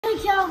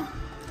Cal.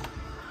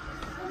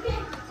 Okay.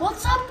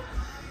 What's up?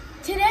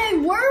 Today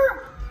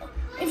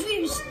if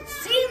you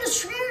see the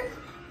stream,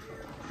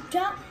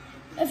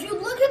 if you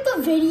look at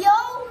the video,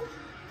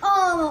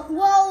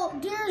 well,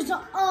 there's,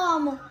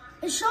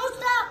 it shows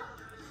that,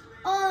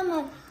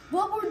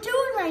 what we're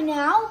doing right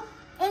now,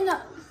 and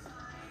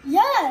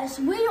yes,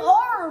 we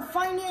are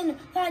finding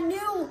that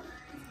new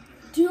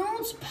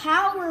Doom's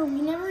power.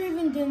 We never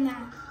even did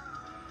that.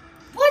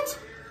 What?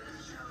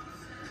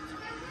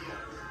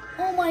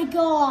 Oh my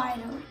God.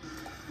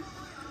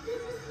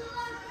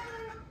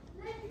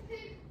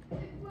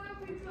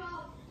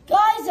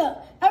 Guys,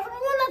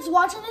 everyone that's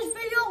watching this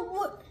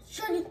video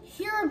should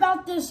hear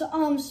about this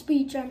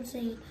speech I'm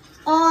saying.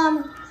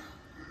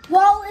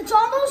 Well, it's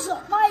almost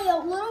my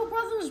little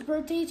brother's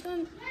birthday. It's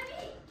going.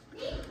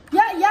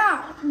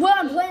 Yeah. What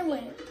I'm playing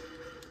with.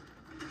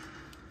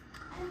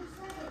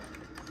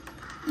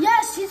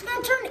 Yes, he's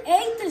gonna turn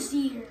 8 this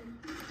year.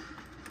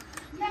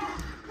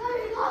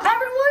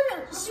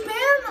 Everyone,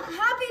 spam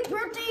happy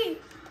birthday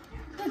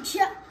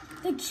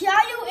the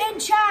Kiayu in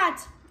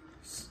chat.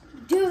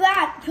 Do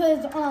that,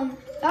 because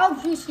I'll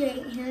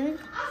appreciate him.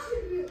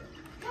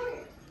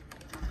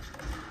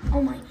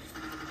 Oh my.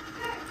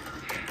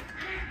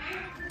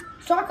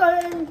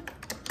 Shotgun.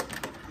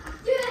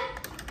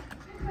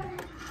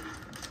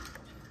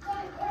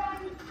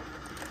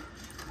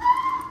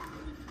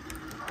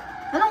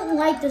 I don't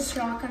like this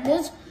shotgun.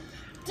 This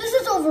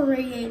is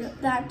overrated.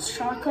 That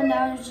shotgun that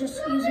I was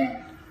just using.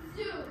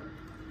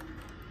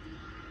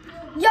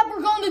 Yep,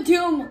 we're going to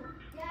Doom.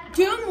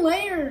 Doom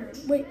later.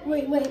 Wait,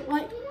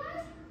 what?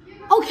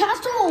 Oh,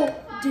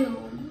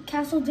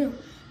 Castle Doom.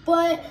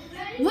 But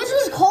let's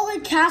just call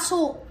it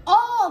Castle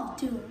of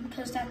Doom,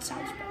 because that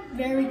sounds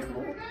very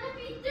cool.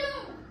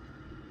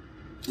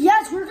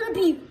 Yes, we're gonna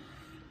be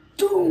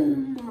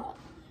Doom. Kel,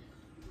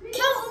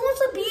 who wants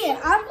to be it?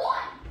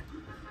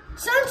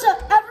 Since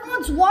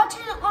everyone's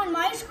watching it on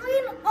my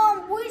screen,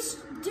 we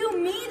do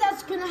me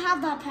that's gonna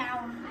have that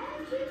power.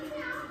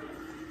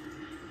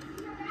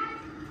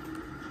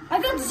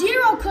 I got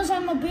 0 because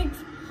I'm a big.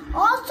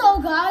 Also,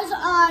 guys,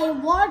 I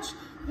watched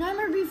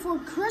Nightmare Before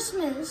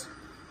Christmas.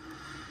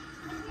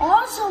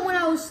 Also, when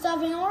I was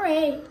 7 or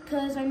 8,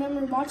 because I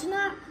remember watching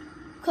that.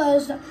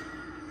 Because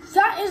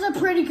that is a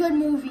pretty good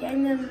movie. I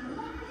remember.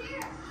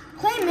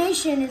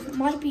 Claymation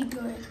might be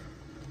good.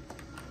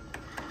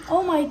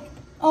 Oh my.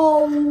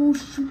 Oh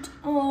shoot.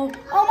 Oh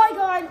my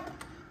God.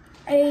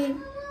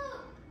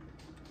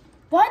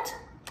 What?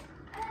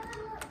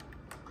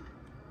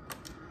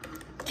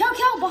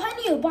 Kel,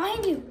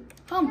 behind you.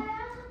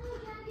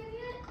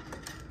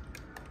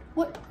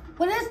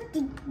 What is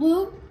the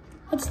blue?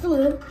 What's the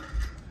blue?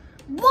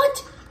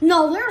 What?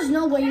 No, there's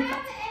no way you can.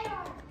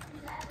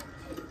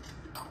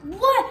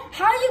 What?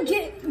 How do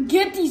you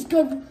get these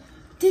good?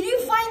 Did you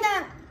find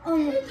that?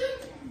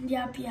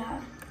 Yep,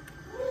 yeah.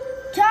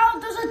 Kel,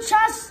 there's a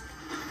chest.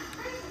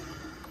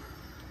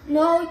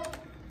 No.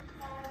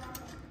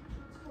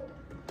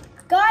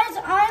 Guys,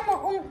 I'm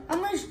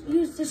gonna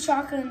use the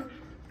shotgun.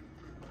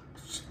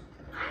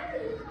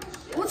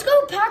 Let's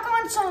go pack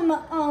on some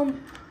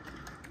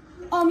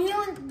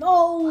healing.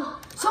 Oh,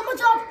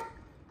 someone's up.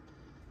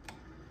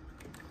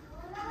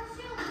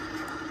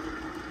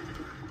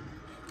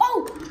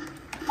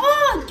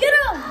 Oh, get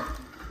him!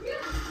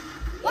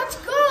 Let's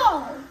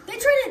go. They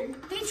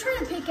try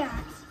to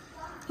pickaxe.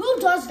 Who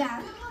does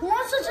that? Who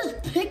wants to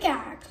just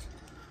pickaxe?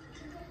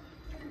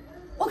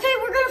 Okay,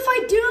 we're gonna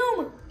fight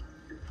Doom.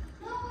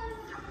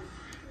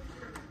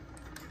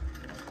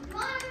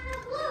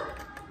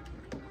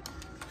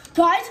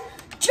 Guys,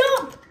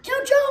 jump!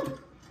 Jump!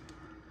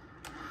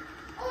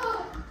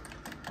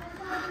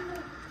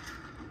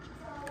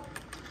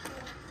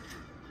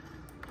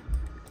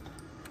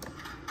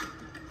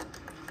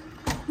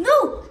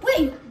 No,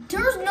 wait,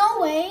 there's no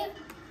way.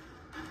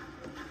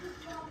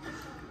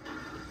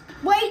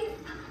 Wait.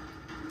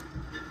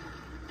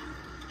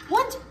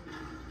 What?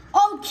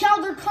 Oh,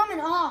 Cal, they're coming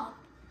up.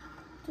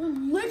 They're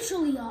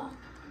literally up.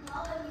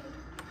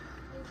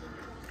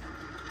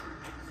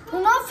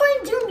 We're not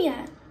fighting Doom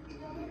yet.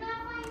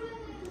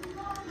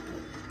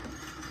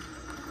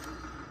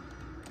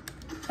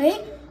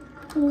 Wait.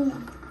 Ooh.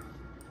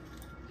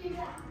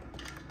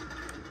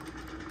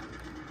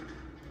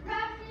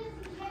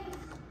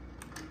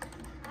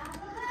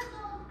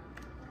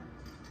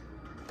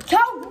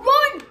 Cal,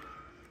 run!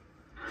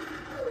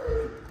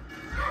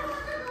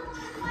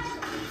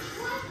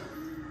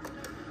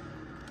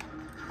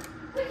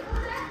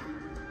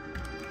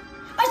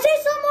 I see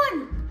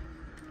someone!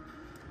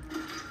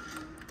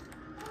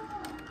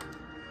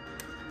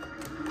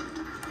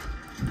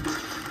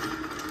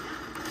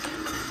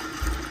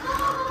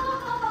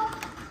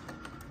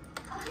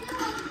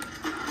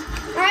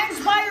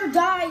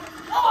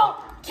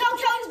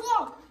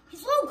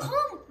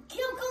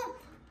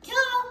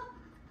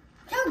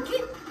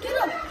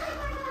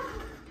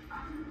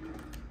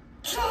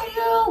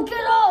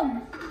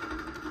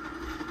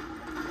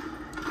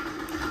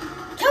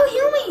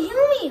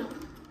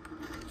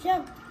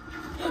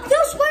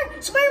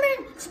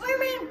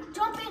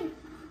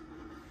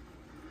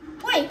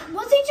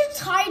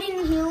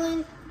 and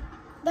healing.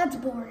 That's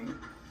boring.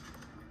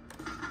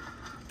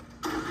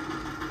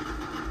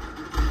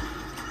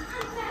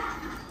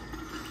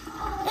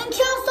 And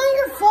Kel, it's not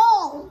your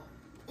fault.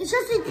 It's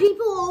just that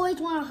people always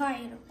want to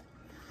hide.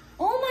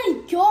 Oh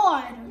my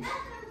god.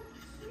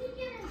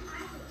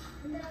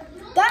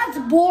 That's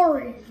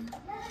boring.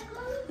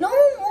 No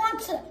one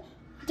wants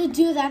to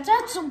do that.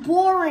 That's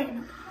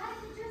boring.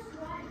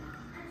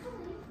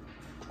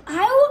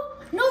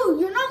 No,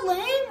 you're not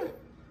lame.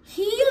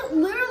 He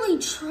literally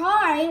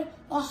tried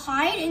to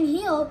hide and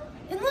heal.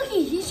 And look,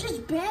 he's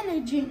just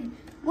bandaging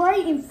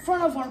right in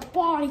front of our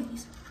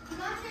bodies.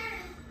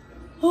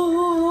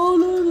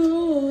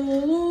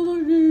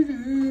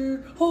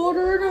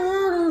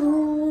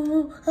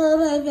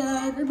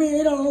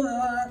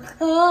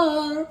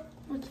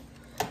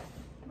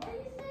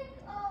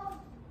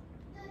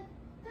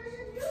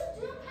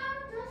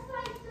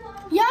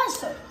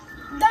 Yes,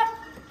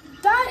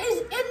 that is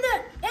in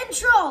the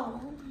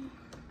intro.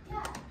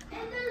 Yeah,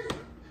 and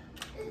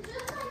it's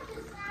just like the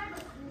sound of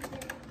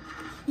music.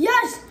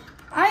 Yes,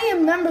 I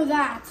remember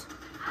that.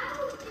 I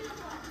would do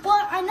that.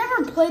 But I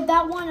never played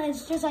that one.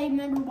 It's just I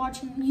remember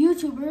watching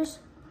YouTubers.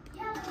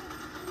 Yeah, that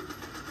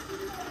was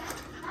the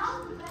best.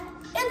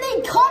 And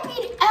they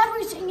copied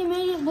everything and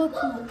made it look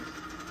cool.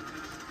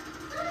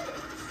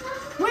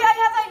 Wait, I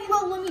have that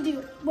emote. Let me do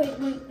it.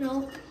 Wait,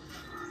 no.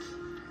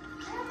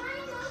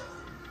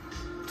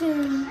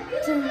 Dun,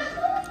 dun.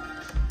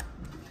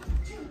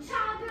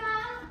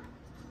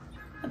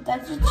 But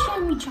that's a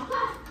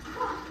chimichanga.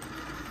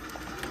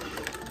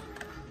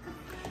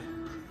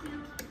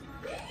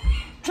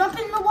 Jump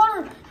in the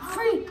water.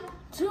 3,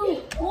 2,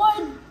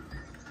 1.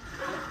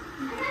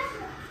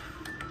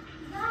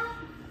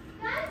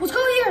 Let's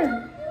go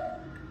here.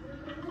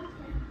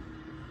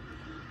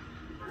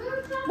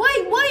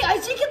 Wait, I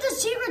think it's a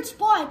secret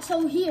spot.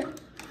 So here.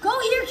 Go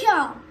here,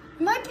 Cal.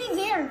 It might be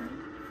there.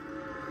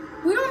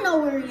 We don't know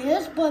where it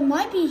is, but it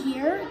might be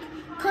here.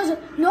 Because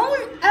no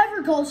one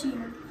ever goes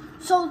here.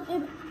 So,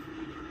 wait.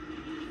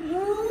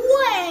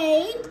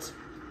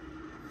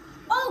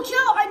 Oh,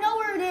 Cal, I know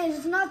where it is.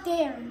 It's not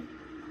there.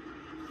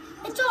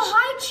 It's a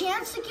high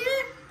chance to get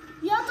it.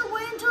 You have to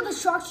wait until the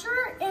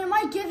structure, and it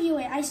might give you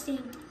it, I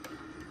think.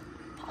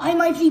 I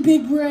might be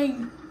big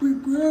brain.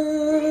 Big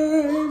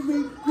brain,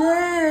 big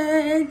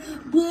brain,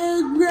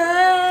 big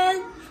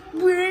brain,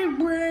 big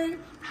brain.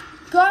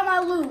 Got my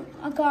loot.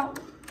 I got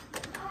it.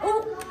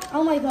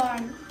 Oh my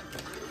god.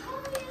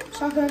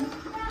 Shotgun.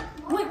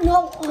 Wait,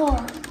 no.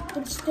 Oh,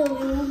 but still,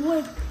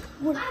 it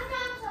would. I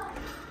found some.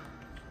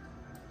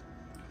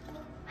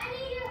 I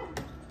need you.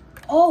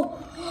 Oh.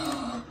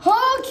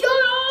 Oh,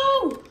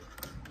 Kyoto!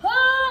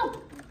 Help!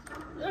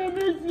 I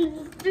miss this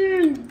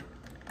thing.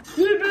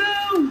 Get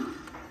down!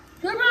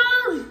 Get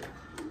down!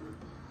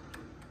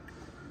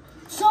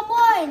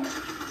 Someone!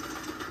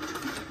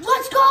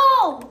 Let's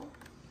go!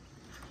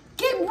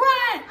 Get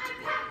wrecked!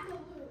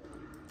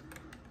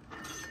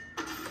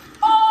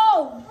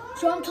 Oh!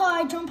 Jump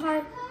high, jump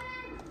high.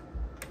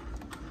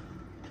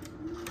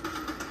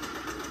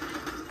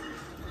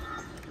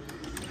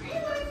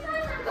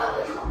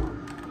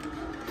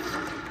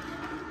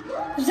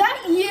 Is that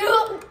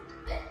you?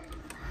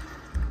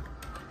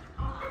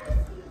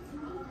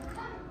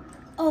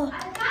 Oh,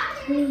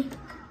 me.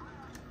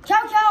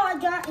 Cow, I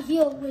got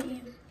healed with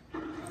you.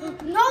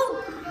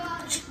 No!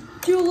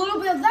 Do a little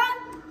bit of that.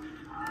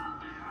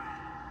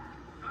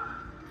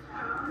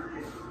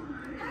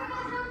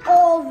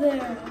 All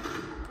there.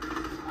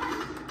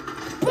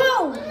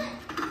 Boom!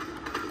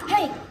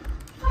 Hey,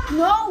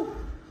 no!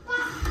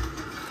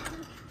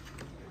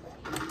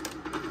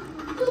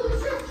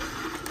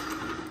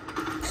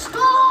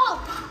 Stop!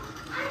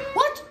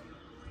 What?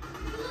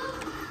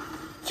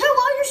 Yeah,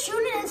 while you're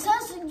shooting, it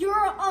says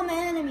you're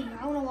enemy.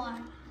 I don't know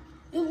why.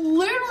 It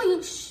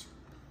literally.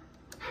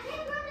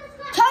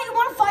 Cal, you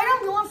want to fight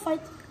him? You want to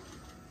fight?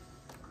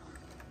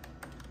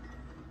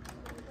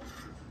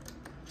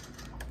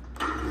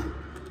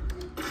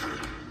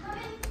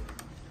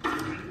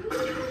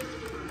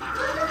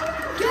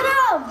 Get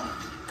him!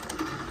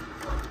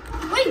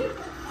 Wait,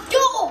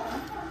 go!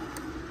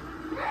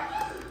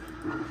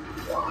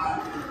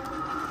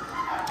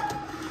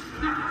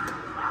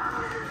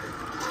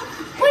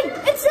 Wait,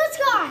 it's this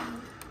guy!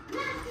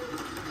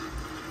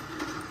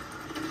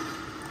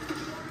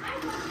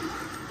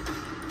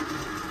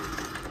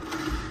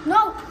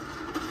 No!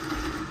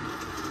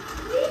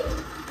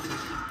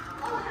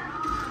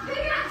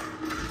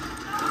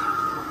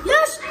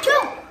 Yes,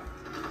 kill!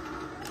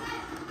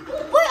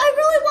 Wait, I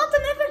really want the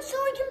mythic so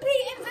I can be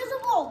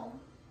invisible!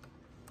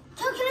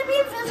 So can I be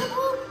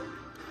invisible?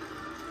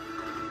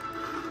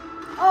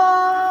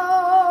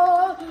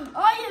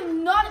 I am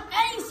not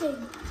anything!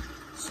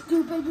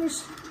 Stupid, you're...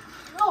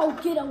 Oh,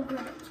 get over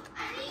it.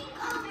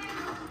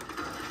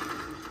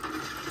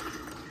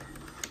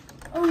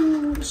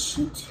 Oh,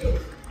 shoot.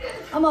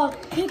 I'm a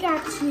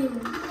pickaxe you.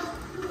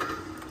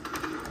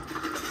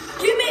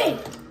 Give me!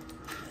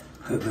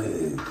 I'm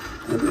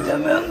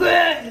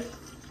hungry!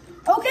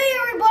 Okay,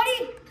 everybody.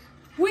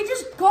 We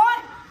just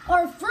got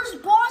our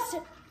first boss.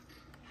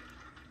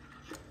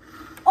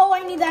 Oh,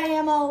 I need that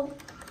ammo.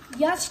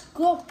 Yes,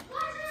 go.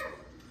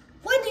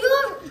 Wait, do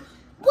you have...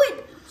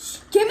 Wait,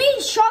 give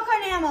me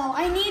shotgun ammo.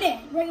 I need it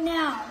right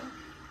now.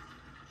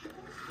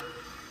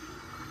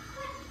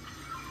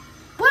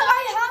 But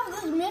I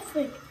have this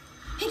mythic.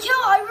 Hey,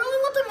 Kel, I really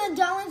want the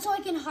medallion so I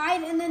can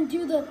hide and then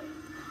do the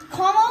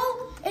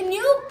combo. And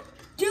you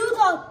do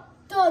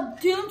the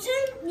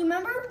doomsday,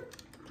 remember?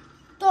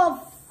 The...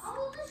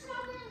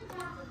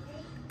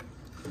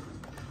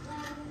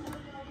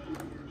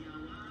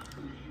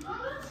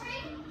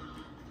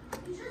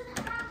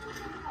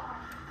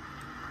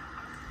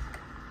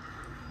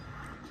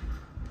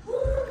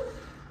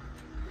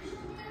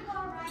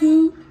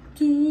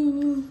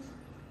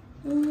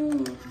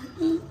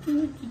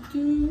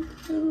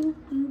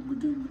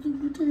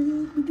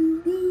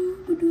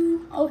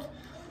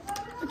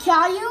 Okay,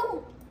 can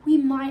you? We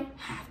might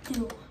have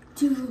to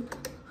do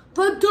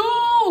the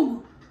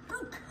doom. The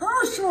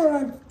cursor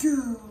of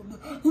doom.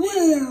 We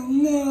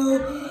don't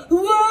know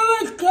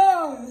where it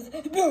goes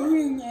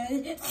during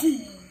the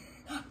sea.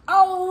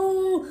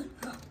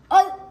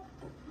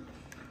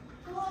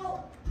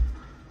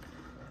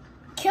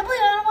 Can't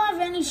believe I don't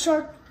have any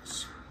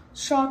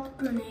shock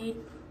grenade.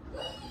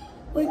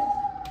 Wait,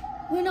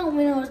 we know.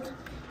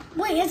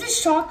 Wait, is it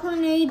shock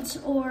grenades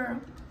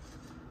or?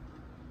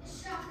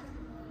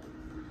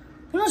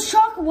 No,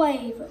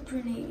 shockwave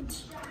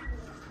grenades.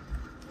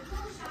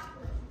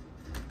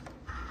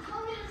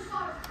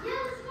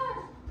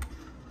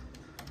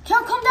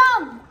 Cal, come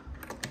down.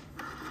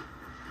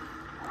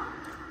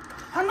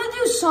 I'm gonna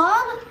do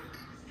some.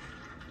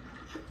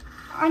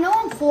 I know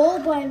I'm full,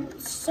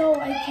 but so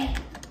I can.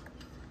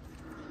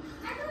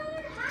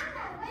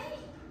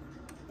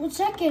 One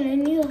second, I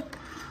need to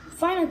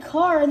find a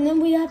car, and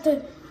then we have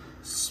to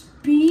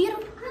speed.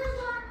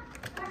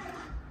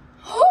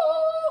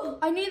 Oh,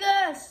 I need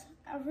this.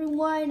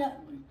 Everyone,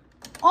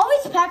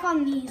 always pack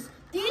on these.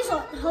 These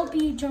will help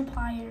you jump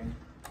higher.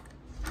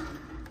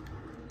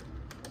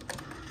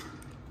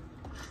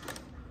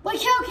 Wait,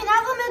 Cal, can I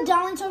have a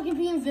medallion so I can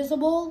be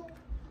invisible?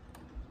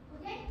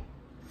 Okay.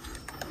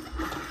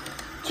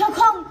 Cal,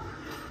 come.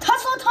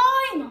 Tesla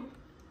time.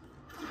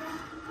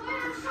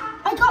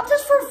 I got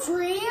this for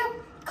free.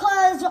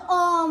 Cause,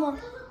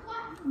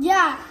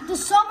 yeah, the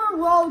summer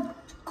road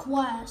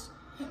quest.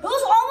 It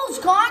was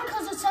almost gone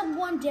because it said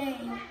one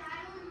day.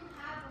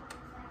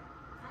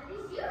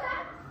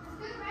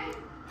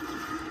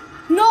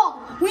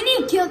 No, we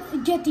need to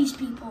get these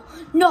people.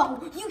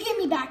 No, you get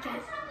me back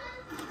in.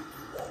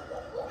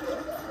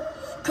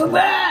 Come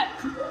back.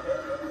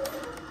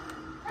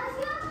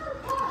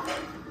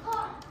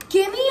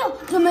 Give me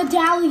the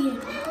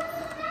medallion.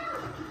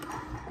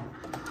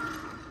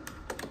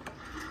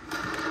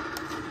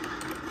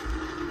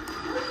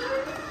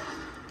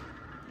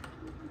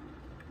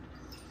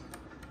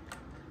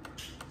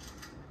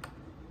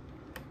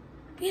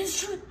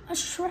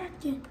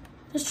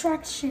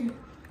 Distraction.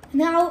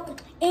 Now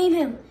aim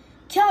him.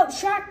 Cal,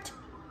 distract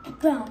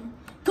them.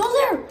 Go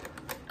there.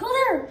 Go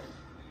there.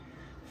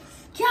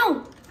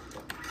 Cal.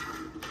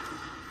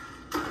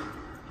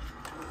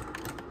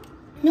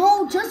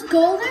 No, just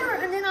go there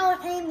and then I'll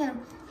aim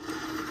them.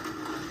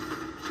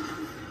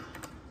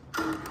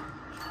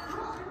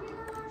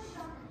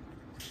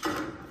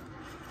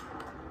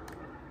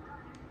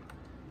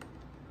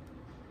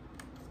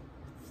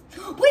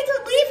 Wait,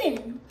 they're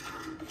leaving.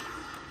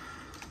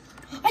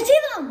 I see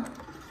them!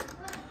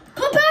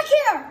 Come back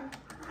here!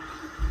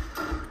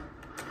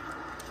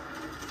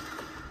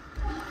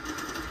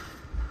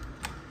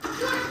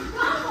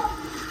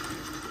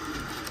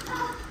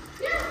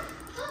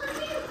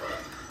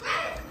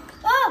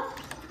 Oh!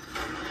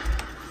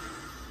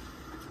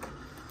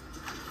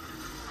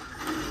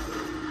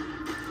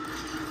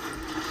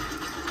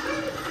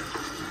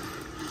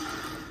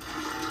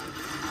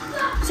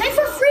 Say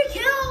for free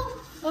kill!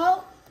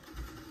 Oh.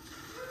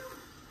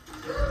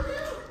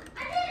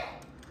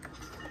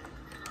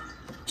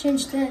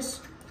 Change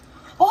this.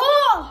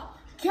 Oh!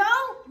 Cal,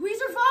 we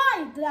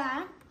survived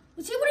that.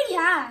 Let's see what he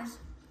has.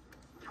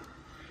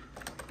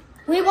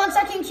 Wait 1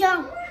 second,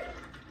 Cal.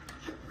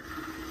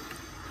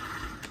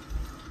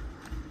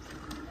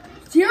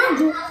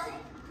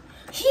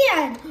 He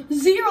had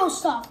 0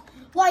 stuff.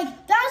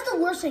 Like, that's the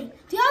worst thing.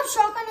 Do you have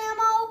shotgun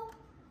ammo?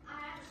 I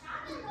have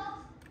shotgun though.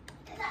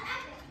 It's an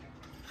epic.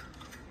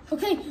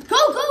 Okay,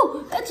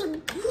 go! That's a...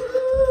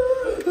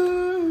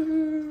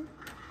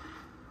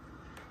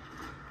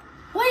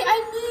 Wait, I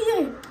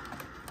need it.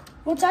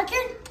 1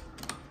 second.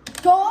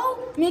 Go.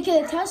 Make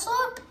it a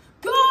Tesla.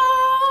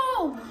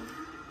 Go!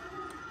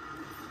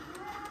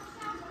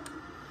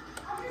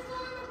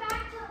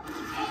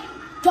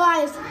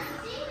 Guys,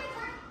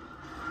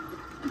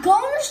 go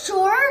in the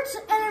shorts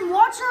and then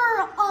watch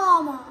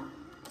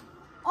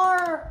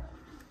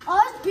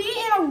us be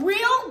in a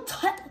real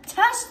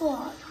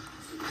Tesla.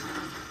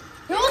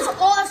 It was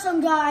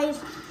awesome, guys.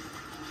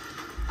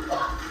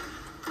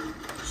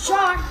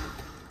 Shot.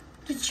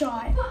 Good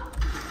shot.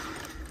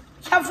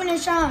 Can't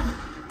finish on.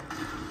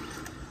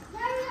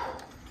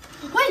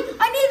 Wait,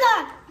 I need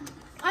that.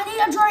 I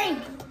need a drink.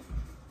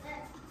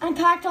 I'm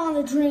packed on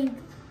the drink.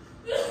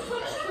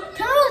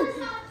 Come on.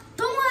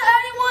 Don't let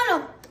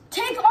anyone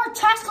take our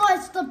Tesla.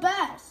 It's the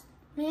best,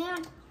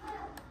 man.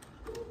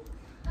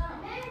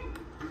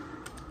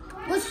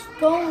 Let's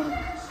go.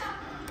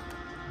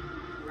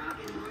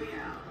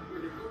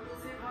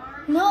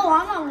 No,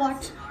 I'm not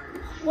watching.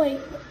 Wait,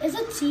 is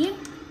it T?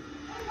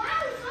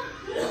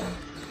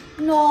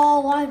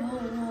 No, I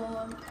don't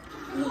want.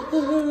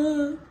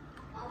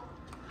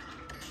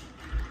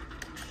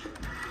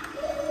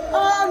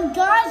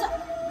 Guys,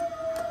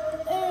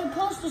 it's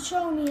supposed to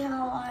show me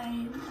how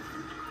I.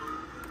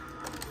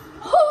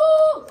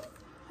 Oh,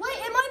 wait,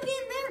 it might be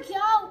in there,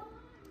 Cal.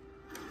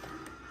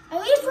 At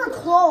least we're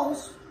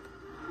close.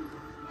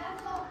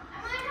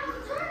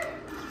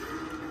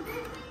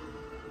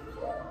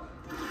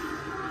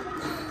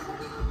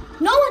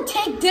 No one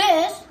take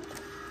this.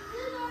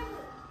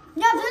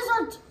 Yeah, this is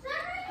our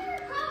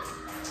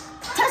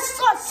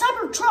Tesla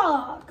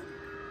Cybertruck.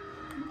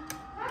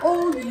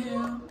 Oh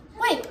yeah.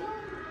 Wait,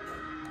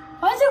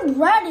 why is it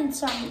red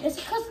inside? Is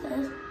it because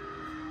this?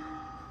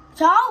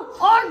 Cal,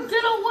 I'm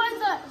gonna win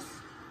this.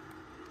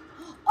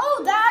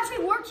 Oh, that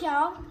actually worked,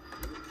 Cal.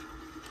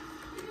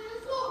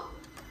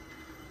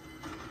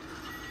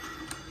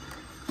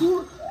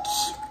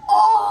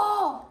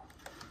 Oh,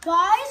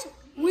 guys,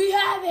 we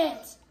have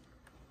it.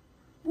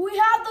 We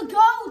have the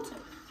goat.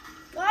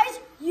 Guys,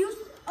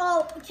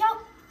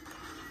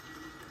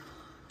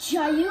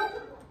 Caillou,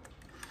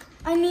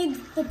 I need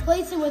to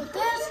place it with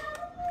this.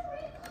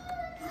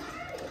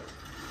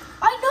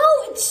 I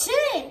know, it's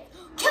sitting.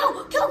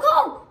 Go.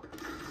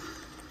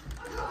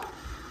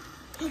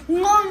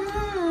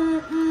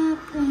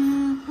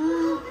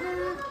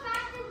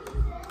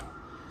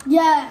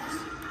 Yes.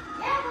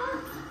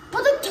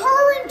 But the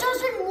turret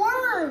doesn't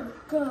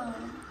work.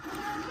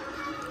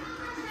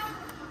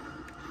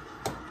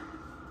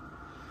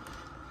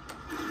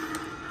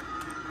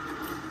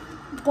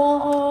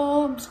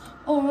 Bombs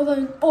are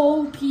the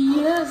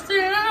OPS.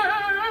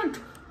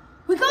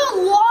 We got a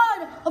lot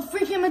of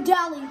freaking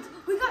medallions.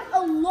 We got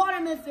a lot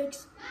of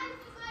mythics.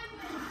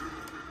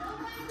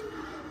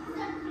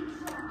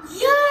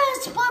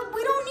 Yes, but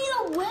we don't need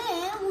a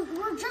win.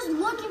 We're just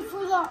looking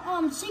for the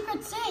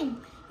secret thing.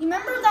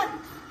 Remember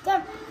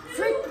that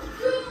freak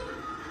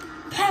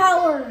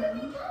power.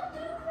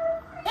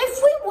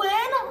 If we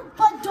win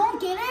but don't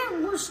get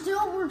it, we're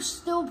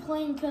still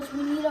playing because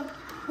we need a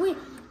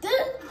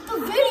the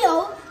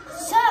video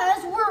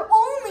says we're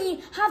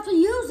only have to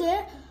use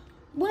it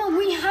when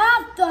we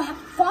have to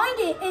find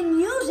it and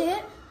use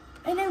it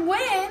and then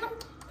win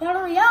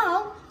Battle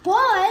Royale,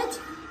 but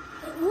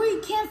we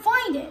can't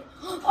find it.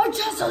 I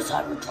just a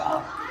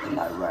Cybertruck in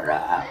my red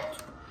hat.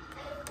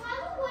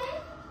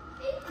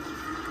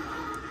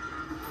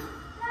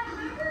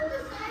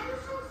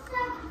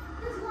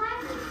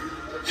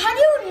 How do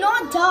you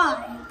not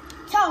die?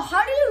 Cal,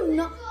 how do you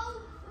not?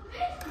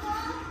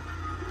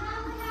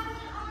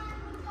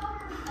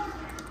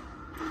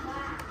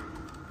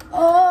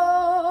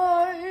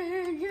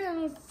 I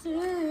can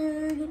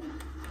sing.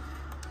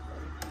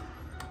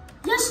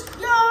 Yes.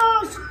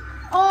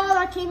 Oh,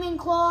 that came in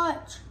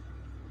clutch.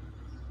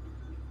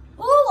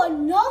 Oh,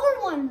 another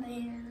one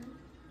there.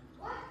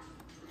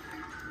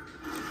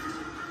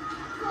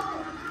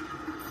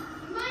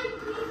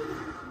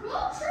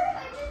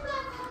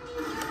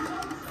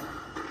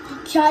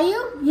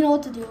 Caillou, you know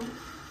what to do.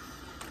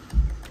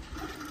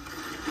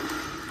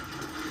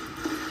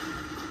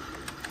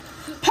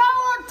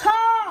 Power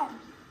time!